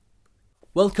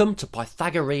Welcome to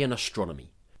Pythagorean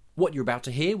Astronomy. What you're about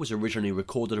to hear was originally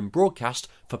recorded and broadcast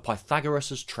for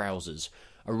Pythagoras' Trousers,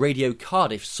 a Radio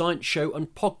Cardiff science show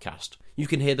and podcast. You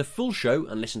can hear the full show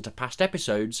and listen to past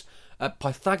episodes at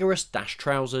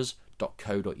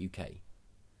pythagoras-trousers.co.uk.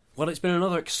 Well, it's been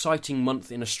another exciting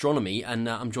month in astronomy, and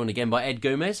I'm joined again by Ed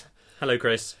Gomez. Hello,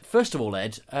 Chris. First of all,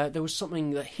 Ed, there was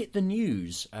something that hit the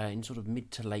news in sort of mid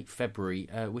to late February,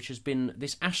 which has been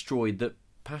this asteroid that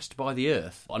passed by the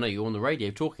Earth. I know you're on the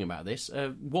radio talking about this.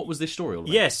 What was this story all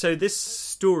about? Yeah, so this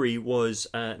story was,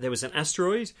 there was an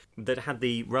asteroid that had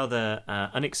the rather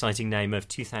unexciting name of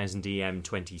 2000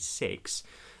 EM26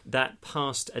 that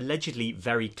passed allegedly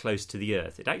very close to the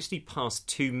Earth. It actually passed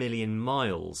 2 million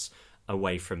miles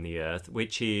away from the Earth,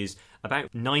 which is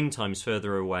about 9 times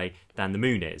further away than the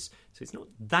Moon is. So it's not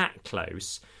that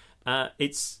close.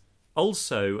 It's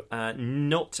also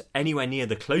not anywhere near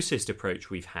the closest approach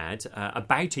we've had.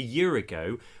 About a year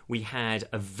ago, we had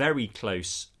a very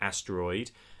close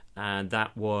asteroid, and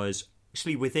that was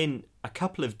actually within a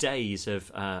couple of days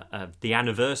of the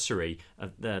anniversary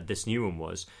of this new one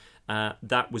was.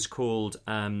 That was called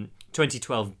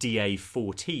 2012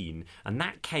 DA14, and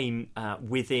that came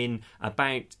within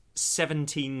about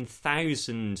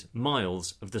 17,000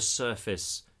 miles of the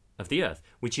surface of the Earth,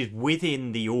 which is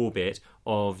within the orbit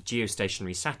of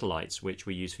geostationary satellites, which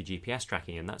we use for GPS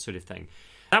tracking and that sort of thing.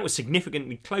 That was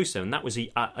significantly closer, and that was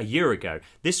a year ago.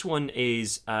 This one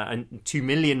is 2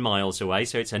 million miles away,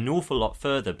 so it's an awful lot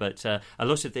further, but a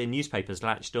lot of the newspapers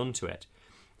latched onto it.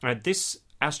 This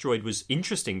asteroid was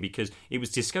interesting because it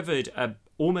was discovered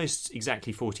almost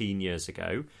exactly 14 years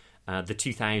ago. The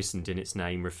 2000 in its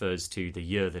name refers to the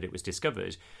year that it was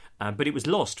discovered, but it was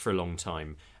lost for a long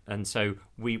time, and so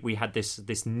we had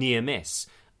this near miss.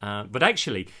 But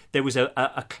actually, there was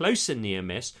a closer near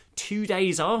miss 2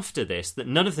 days after this that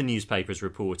none of the newspapers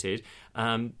reported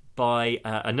by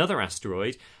another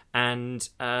asteroid, and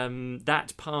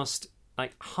that passed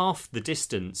like half the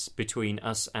distance between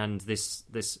us and this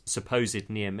supposed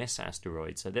near miss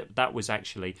asteroid. So that was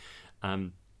actually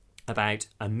about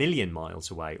 1 million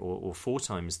miles away, or 4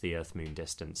 times the Earth-Moon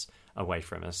distance away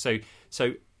from us. So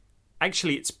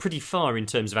actually, it's pretty far in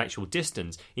terms of actual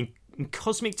distance. In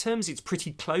cosmic terms, it's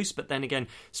pretty close, but then again,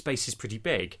 space is pretty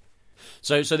big.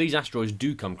 So these asteroids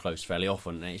do come close fairly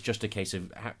often, and it's just a case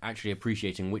of actually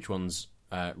appreciating which ones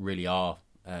really are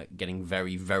getting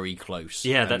very, very close.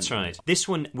 Yeah, that's right. This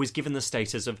one was given the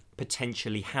status of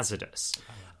potentially hazardous,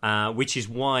 which is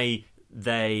why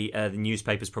the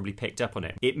newspapers probably picked up on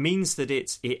it. It means that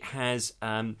it has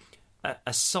a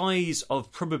size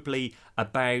of probably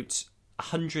about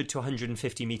 100 to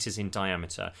 150 metres in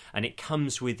diameter, and it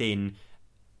comes within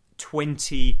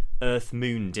 20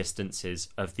 Earth-Moon distances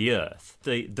of the Earth.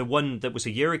 The one that was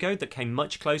a year ago that came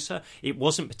much closer, it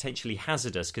wasn't potentially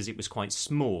hazardous because it was quite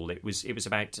small. It was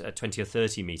about 20 or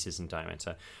 30 metres in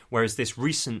diameter, whereas this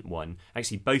recent one,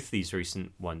 actually both these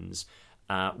recent ones,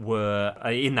 were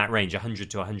in that range, 100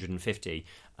 to 150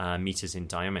 metres in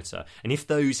diameter. And if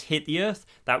those hit the Earth,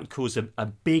 that would cause a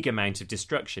big amount of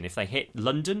destruction. If they hit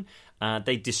London,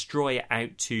 they destroy it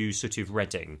out to sort of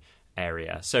Reading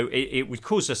area. So it would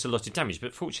cause us a lot of damage,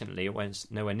 but fortunately it went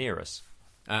nowhere near us.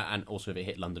 And also, if it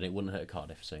hit London, it wouldn't hurt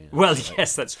Cardiff. So, well,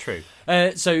 yes, that's true.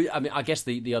 So, I mean, I guess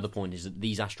the other point is that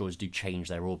these asteroids do change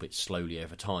their orbits slowly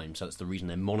over time. So that's the reason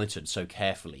they're monitored so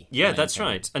carefully. Yeah, that's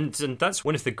right. And that's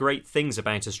one of the great things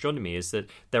about astronomy is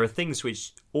that there are things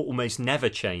which almost never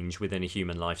change within a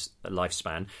human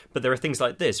lifespan, but there are things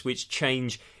like this which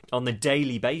change on a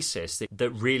daily basis that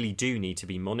really do need to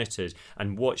be monitored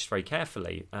and watched very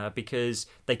carefully because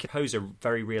they can pose a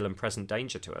very real and present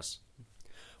danger to us.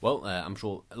 Well, I'm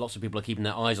sure lots of people are keeping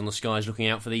their eyes on the skies, looking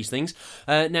out for these things.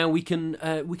 Now we can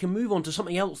move on to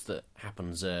something else that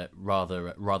happens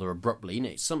rather abruptly. And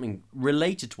it's something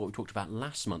related to what we talked about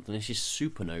last month, and this is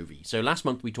supernovae. So last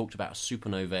month we talked about a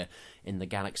supernova in the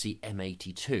galaxy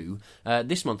M82.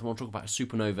 This month I want to talk about a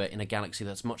supernova in a galaxy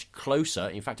that's much closer.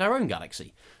 In fact, our own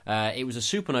galaxy. It was a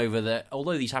supernova that,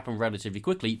 although these happen relatively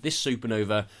quickly, this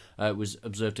supernova was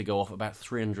observed to go off about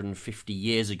 350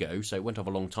 years ago. So it went off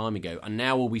a long time ago, and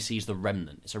now all we see is the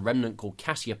remnant. It's a remnant called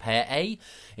Cassiopeia A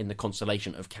in the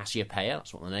constellation of Cassiopeia.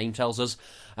 That's what the name tells us.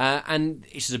 And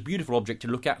this is a beautiful object to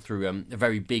look at through a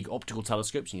very big optical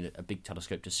telescope. So you need a big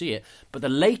telescope to see it. But the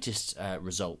latest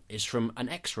result is from an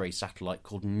X-ray satellite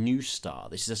called NuSTAR.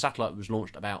 This is a satellite that was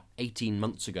launched about 18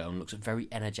 months ago and looks at very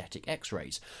energetic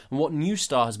X-rays. And what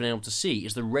NuSTAR has been able to see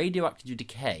is the radioactive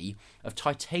decay of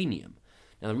titanium.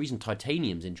 Now, the reason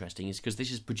titanium's interesting is because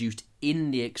this is produced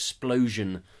in the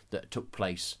explosion that took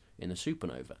place in the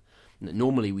supernova.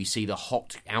 Normally we see the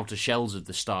hot outer shells of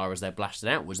the star as they're blasted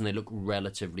outwards, and they look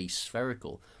relatively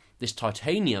spherical. This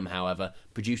titanium, however,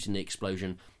 produced in the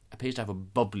explosion, appears to have a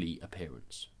bubbly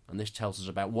appearance. And this tells us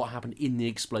about what happened in the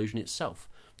explosion itself.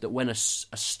 That when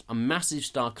a massive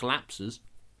star collapses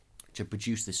to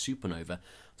produce this supernova,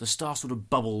 the star sort of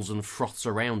bubbles and froths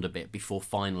around a bit before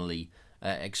finally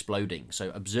exploding.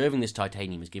 So observing this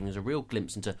titanium is giving us a real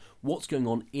glimpse into what's going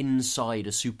on inside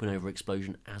a supernova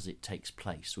explosion as it takes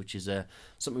place, which is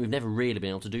something we've never really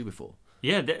been able to do before.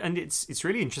 Yeah, and it's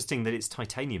really interesting that it's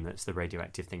titanium that's the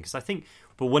radioactive thing, because I think,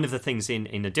 but one of the things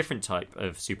in a different type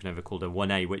of supernova called a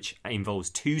 1A, which involves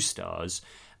two stars,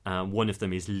 one of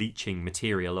them is leaching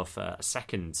material off a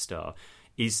second star,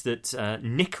 is that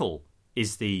nickel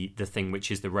is the thing which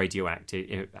is the radioactive.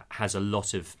 It has a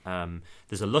lot of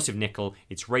there's a lot of nickel.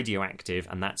 It's radioactive,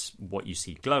 and that's what you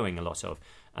see glowing a lot of.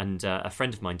 And a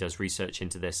friend of mine does research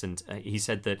into this, and he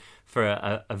said that for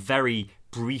a very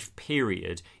brief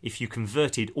period, if you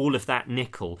converted all of that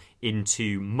nickel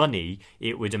into money,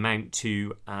 it would amount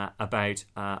to about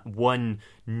 £1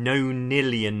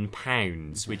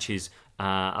 nonillion, which is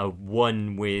a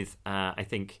one with, I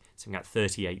think, something like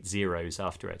 38 zeros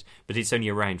after it. But it's only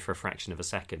around for a fraction of a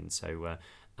second, so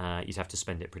you'd have to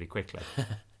spend it pretty quickly.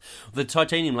 The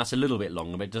titanium lasts a little bit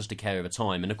longer, but it does decay over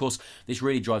time. And of course, this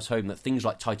really drives home that things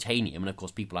like titanium, and of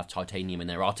course people have titanium in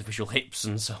their artificial hips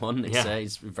and so on,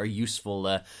 it's a very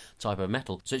useful type of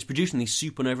metal. So it's producing these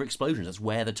supernova explosions. That's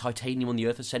where the titanium on the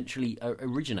Earth essentially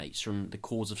originates, from the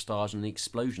cores of stars and the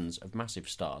explosions of massive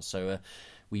stars. So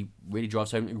we really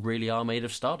drives home that we really are made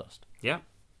of stardust. Yeah.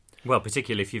 Well,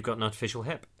 particularly if you've got an artificial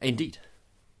hip. Indeed.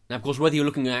 Now, of course, whether you're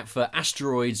looking out for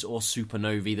asteroids or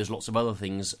supernovae, there's lots of other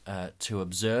things to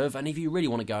observe. And if you really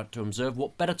want to go out to observe,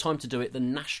 what better time to do it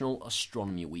than National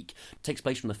Astronomy Week? It takes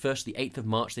place from the 1st to the 8th of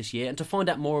March this year. And to find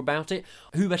out more about it,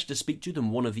 who better to speak to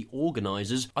than one of the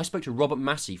organisers? I spoke to Robert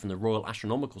Massey from the Royal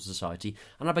Astronomical Society,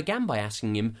 and I began by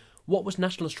asking him, what was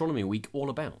National Astronomy Week all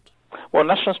about? Well,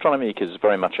 National Astronomy Week is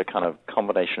very much a kind of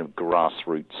combination of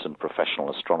grassroots and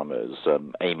professional astronomers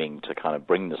aiming to kind of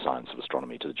bring the science of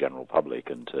astronomy to the general public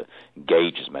and to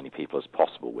engage as many people as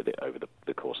possible with it over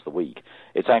the course of the week.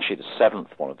 It's actually the seventh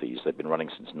one of these. They've been running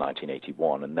since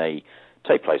 1981, and they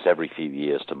take place every few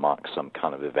years to mark some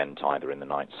kind of event either in the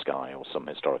night sky or some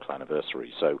historical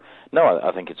anniversary. So, no,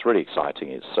 I think it's really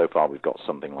exciting. So far we've got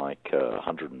something like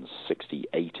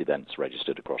 168 events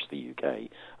registered across the UK,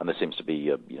 and there seems to be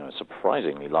a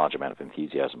surprisingly large amount of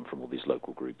enthusiasm from all these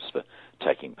local groups for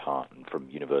taking part, and from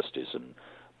universities and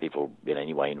people in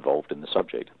any way involved in the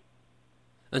subject.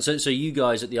 And so you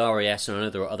guys at the RAS, and I know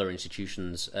there are other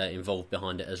institutions involved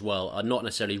behind it as well, are not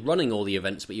necessarily running all the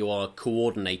events, but you are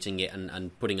coordinating it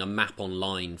and putting a map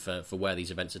online for where these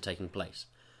events are taking place.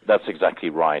 That's exactly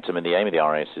right. I mean, the aim of the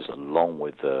RAS is, along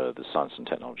with the Science and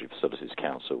Technology Facilities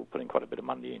Council, putting quite a bit of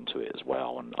money into it as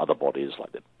well, and other bodies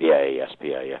like the BA,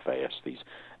 SPA, FAS, these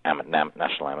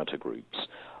national amateur groups,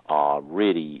 are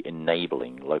really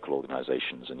enabling local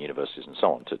organisations and universities and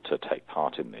so on to take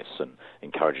part in this, and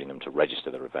encouraging them to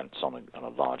register their events on a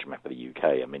large map of the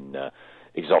UK. I mean,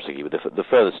 exotically, with the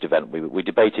furthest event, we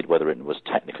debated whether it was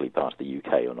technically part of the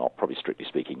UK or not. Probably strictly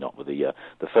speaking, not. But the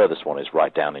furthest one is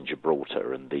right down in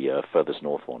Gibraltar, and the furthest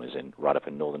north one is right up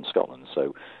in northern Scotland.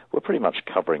 So we're pretty much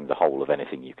covering the whole of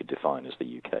anything you could define as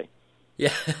the UK.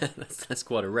 Yeah, that's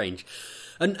quite a range,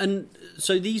 and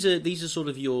so these are sort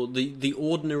of the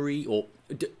ordinary, or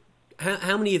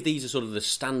how many of these are sort of the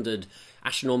standard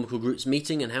astronomical groups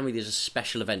meeting, and how many of these are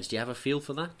special events? Do you have a feel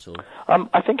for that? Or?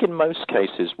 I think in most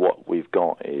cases what we've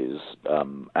got is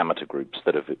amateur groups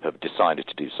that have decided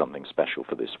to do something special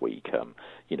for this week.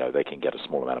 They can get a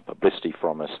small amount of publicity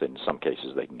from us. In some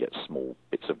cases they can get small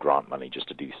bits of grant money just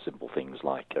to do simple things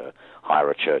like hire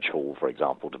a church hall, for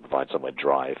example, to provide somewhere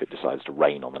dry if it decides to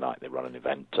rain on the night they run an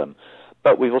event.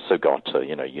 But we've also got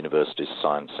universities,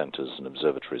 science centres and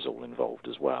observatories all involved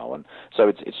as well. And so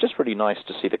it's just really nice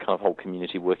to see the kind of whole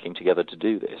community working together to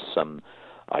do this.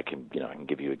 I can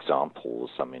give you examples.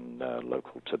 I'm in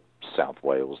local to South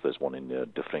Wales. There's one in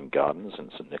Dyffryn Gardens in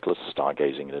St Nicholas,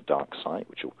 Stargazing in a Dark Site,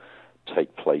 which will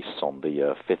take place on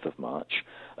the 5th of March.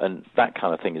 And that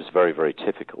kind of thing is very, very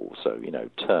typical. So,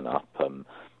 turn up.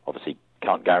 Obviously,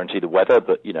 can't guarantee the weather,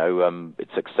 but,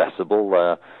 it's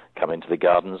accessible. Come into the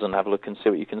gardens and have a look and see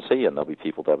what you can see. And there'll be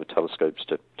people there with telescopes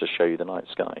to show you the night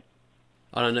sky.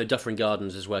 And I know Dyffryn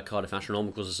Gardens is where Cardiff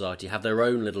Astronomical Society have their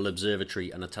own little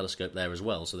observatory and a telescope there as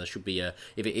well. So there should be,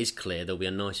 if it is clear, there'll be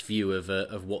a nice view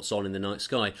of what's on in the night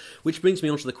sky. Which brings me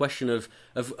on to the question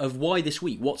of why this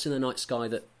week? What's in the night sky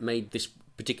that made this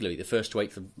particularly the 1st to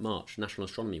 8th of March, National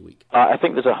Astronomy Week? I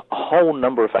think there's a whole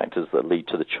number of factors that lead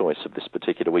to the choice of this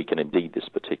particular week and indeed this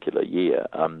particular year.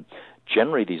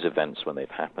 Generally, these events, when they've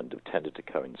happened, have tended to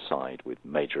coincide with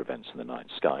major events in the night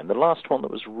sky. And the last one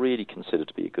that was really considered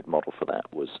to be a good model for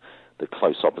that was the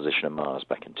close opposition of Mars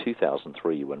back in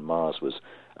 2003, when Mars was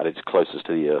at its closest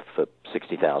to the Earth for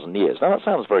 60,000 years. Now, that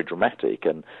sounds very dramatic,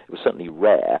 and it was certainly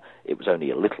rare. It was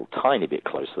only a little tiny bit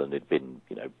closer than it had been,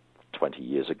 20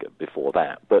 years ago before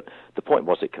that. But the point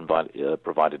was it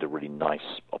provided a really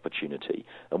nice opportunity.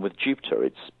 And with Jupiter,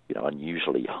 it's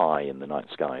unusually high in the night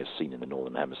sky as seen in the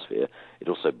northern hemisphere. It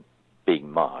also, being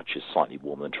March, is slightly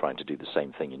warmer than trying to do the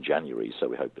same thing in January, so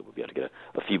we hope that we'll be able to get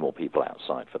a few more people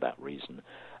outside for that reason.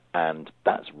 And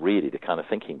that's really the kind of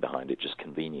thinking behind it, just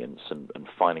convenience and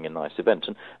finding a nice event.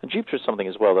 And Jupiter is something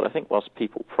as well that I think whilst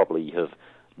people probably have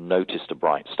noticed a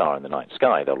bright star in the night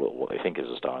sky, they'll look at what they think is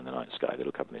a star in the night sky. They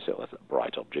look up and they say, oh, that's a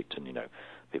bright object. And,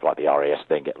 people like the RAS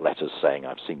then get letters saying,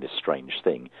 I've seen this strange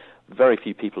thing. Very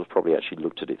few people have probably actually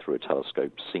looked at it through a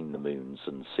telescope, seen the moons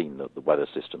and seen the weather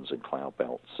systems and cloud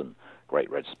belts and great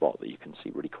red spot that you can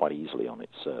see really quite easily on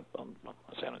its surface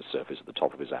at the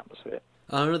top of its atmosphere.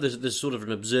 I know there's sort of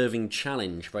an observing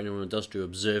challenge for anyone who does do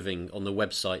observing on the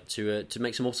website to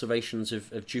make some observations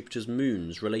of Jupiter's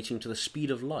moons relating to the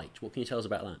speed of light. What can you tell us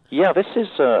about that? Yeah, this is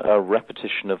a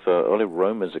repetition of early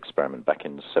Romer's experiment back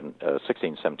in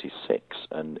 1676,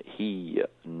 and he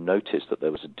noticed that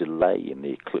there was a delay in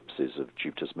the eclipses of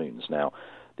Jupiter's moons. Now,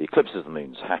 the eclipses of the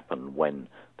moons happen when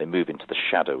they move into the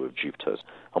shadow of Jupiter's,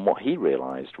 and what he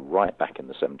realized right back in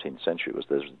the 17th century was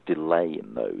there's a delay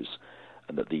in those,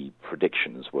 and that the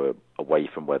predictions were away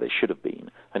from where they should have been.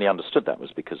 And he understood that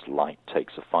was because light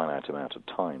takes a finite amount of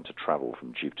time to travel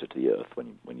from Jupiter to the Earth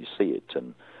when you see it,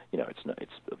 and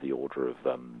it's of the order of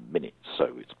minutes,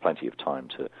 so it's plenty of time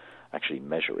to actually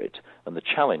measure it. And the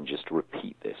challenge is to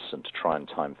repeat this and to try and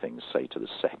time things, say, to the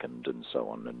second and so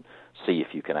on, and see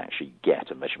if you can actually get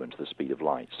a measurement of the speed of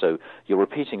light. So you're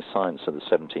repeating science of the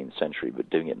 17th century, but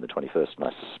doing it in the 21st, and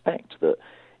I suspect that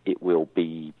it will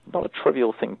be not a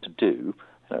trivial thing to do.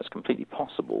 It's completely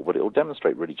possible, but it will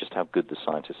demonstrate really just how good the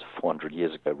scientists 400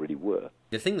 years ago really were.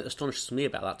 The thing that astonishes me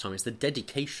about that time is the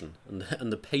dedication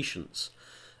and the patience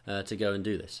to go and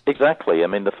do this. Exactly. I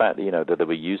mean, the fact that they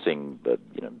were using,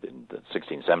 in the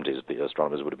 1670s, the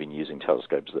astronomers would have been using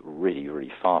telescopes that were really,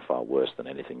 really far, far worse than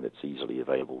anything that's easily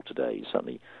available today,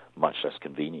 certainly much less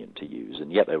convenient to use,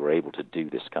 and yet they were able to do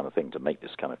this kind of thing, to make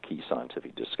this kind of key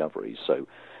scientific discovery. So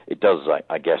it does,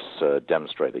 I guess,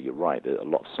 demonstrate that you're right, that a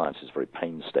lot of science is very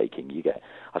painstaking.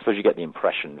 I suppose you get the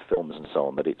impression in films and so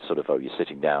on that it's sort of, you're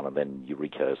sitting down and then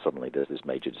eureka, suddenly there's this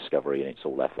major discovery and it's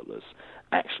all effortless.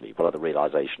 Actually, what the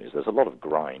realization is, there's a lot of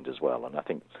grind as well, and I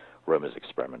think Romer's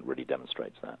experiment really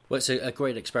demonstrates that. Well, it's a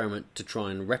great experiment to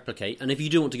try and replicate. And if you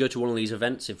do want to go to one of these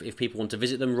events, if people want to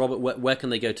visit them, Robert, where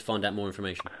can they go to find out more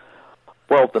information?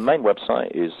 Well, the main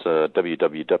website is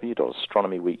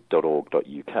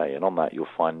www.astronomyweek.org.uk, and on that you'll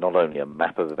find not only a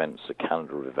map of events, a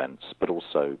calendar of events, but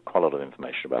also quite a lot of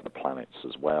information about the planets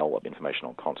as well, information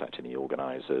on contacting the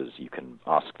organisers. You can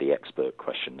ask the expert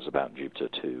questions about Jupiter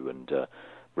too, and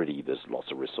really there's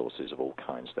lots of resources of all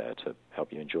kinds there to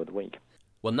help you enjoy the week.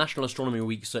 Well, National Astronomy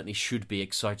Week certainly should be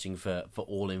exciting for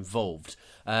all involved.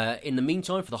 In the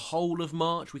meantime, for the whole of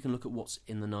March, we can look at what's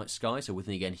in the night sky. So with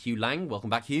me again, Hugh Lang. Welcome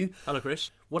back, Hugh. Hello,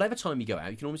 Chris. Whatever time you go out,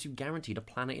 you can almost be guaranteed a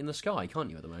planet in the sky, can't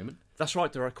you, at the moment? That's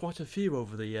right, there are quite a few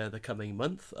over the coming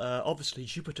month. Obviously,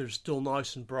 Jupiter is still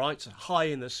nice and bright, high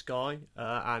in the sky,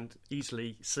 and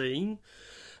easily seen.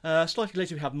 Slightly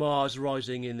later, we have Mars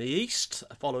rising in the east,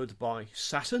 followed by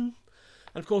Saturn.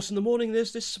 And of course, in the morning,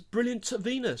 there's this brilliant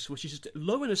Venus, which is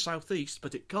low in the southeast,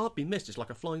 but it can't be missed. It's like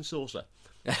a flying saucer.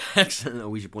 Excellent.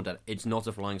 We should point out it's not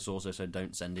a flying saucer, so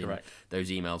don't send in those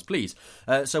emails, please.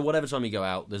 So whatever time you go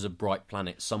out, there's a bright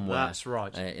planet somewhere. That's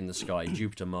right. In the sky,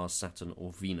 Jupiter, Mars, Saturn,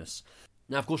 or Venus.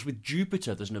 Now, of course, with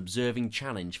Jupiter, there's an observing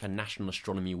challenge for National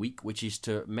Astronomy Week, which is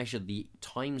to measure the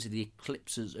times of the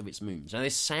eclipses of its moons. Now,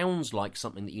 this sounds like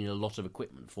something that you need a lot of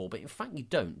equipment for, but in fact you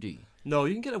don't, do you? No,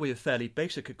 you can get away with fairly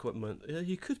basic equipment.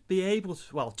 You could be able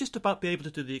to, just about be able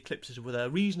to do the eclipses with a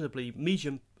reasonably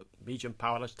medium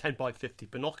power, that's 10 by 50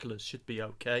 binoculars should be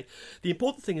okay. The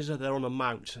important thing is that they're on a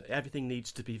mount. Everything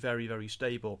needs to be very, very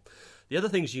stable. The other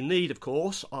things you need, of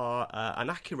course, are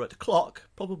an accurate clock,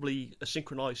 probably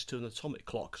synchronised to an atomic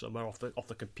clock somewhere off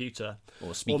the computer,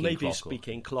 or a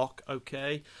speaking clock,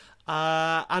 okay.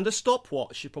 And a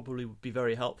stopwatch should probably be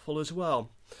very helpful as well.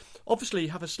 Obviously, you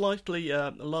have a slightly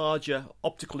larger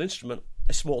optical instrument,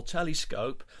 a small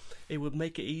telescope. It would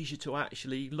make it easier to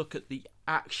actually look at the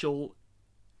actual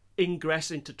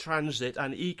ingress into transit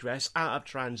and egress out of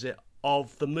transit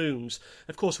of the moons.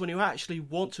 Of course, when you actually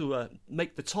want to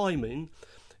make the timing,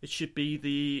 it should be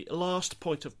the last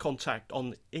point of contact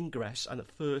on ingress and the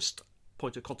first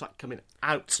point of contact coming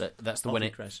out. So that's the of when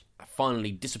ingress. it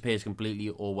finally disappears completely,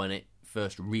 or when it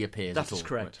first reappears. That at all. is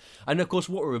correct. Right. And of course,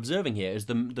 what we're observing here is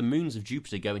the moons of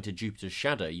Jupiter go into Jupiter's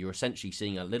shadow. You're essentially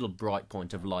seeing a little bright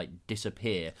point of light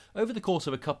disappear over the course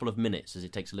of a couple of minutes, as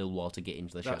it takes a little while to get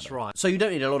into the shadow. That's right. So you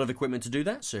don't need a lot of equipment to do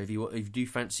that. So if you do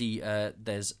fancy,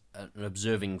 there's an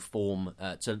observing form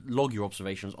to log your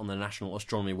observations on the National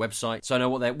Astronomy website. So I know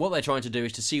what they're trying to do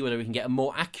is to see whether we can get a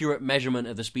more accurate measurement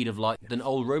of the speed of light than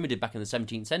old Roma did back in the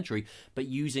 17th century, but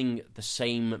using the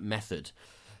same method.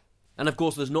 And of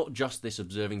course, there's not just this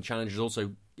observing challenge, there's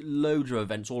also loads of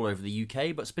events all over the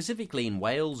UK, but specifically in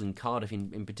Wales and Cardiff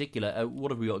in particular.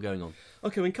 What have we got going on?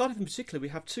 Okay, well, in Cardiff in particular, we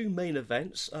have two main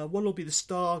events. One will be the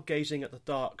Stargazing at the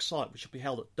Dark Site, which will be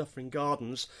held at Dufferin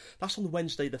Gardens. That's on the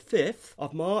Wednesday the 5th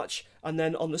of March. And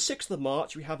then on the 6th of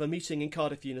March, we have a meeting in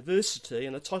Cardiff University,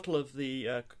 and the title of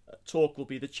the talk will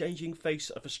be The Changing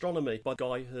Face of Astronomy by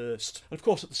Guy Hurst. And of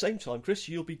course, at the same time, Chris,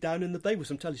 you'll be down in the bay with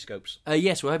some telescopes.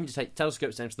 Yes, we're hoping to take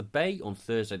telescopes down to the bay on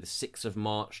Thursday the 6th of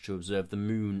March to observe the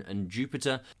Moon and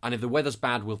Jupiter. And if the weather's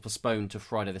bad, we'll postpone to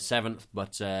Friday the 7th,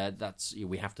 but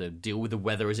we have to deal with the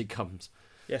weather as it comes.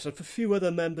 Yes, and for a few other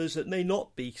members that may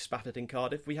not be spattered in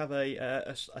Cardiff, we have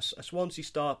a Swansea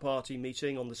Star Party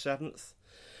meeting on the 7th.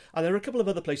 And there are a couple of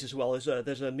other places as well.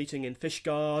 There's a meeting in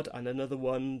Fishguard and another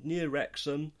one near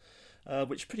Wrexham,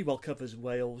 which pretty well covers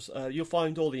Wales. You'll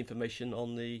find all the information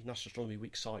on the National Astronomy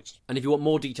Week site. And if you want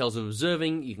more details of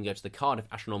observing, you can go to the Cardiff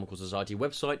Astronomical Society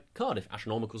website,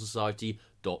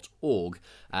 cardiffastronomicalsociety.org.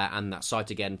 And that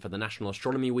site again for the National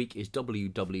Astronomy Week is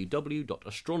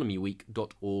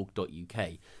www.astronomyweek.org.uk.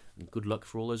 And good luck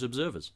for all those observers.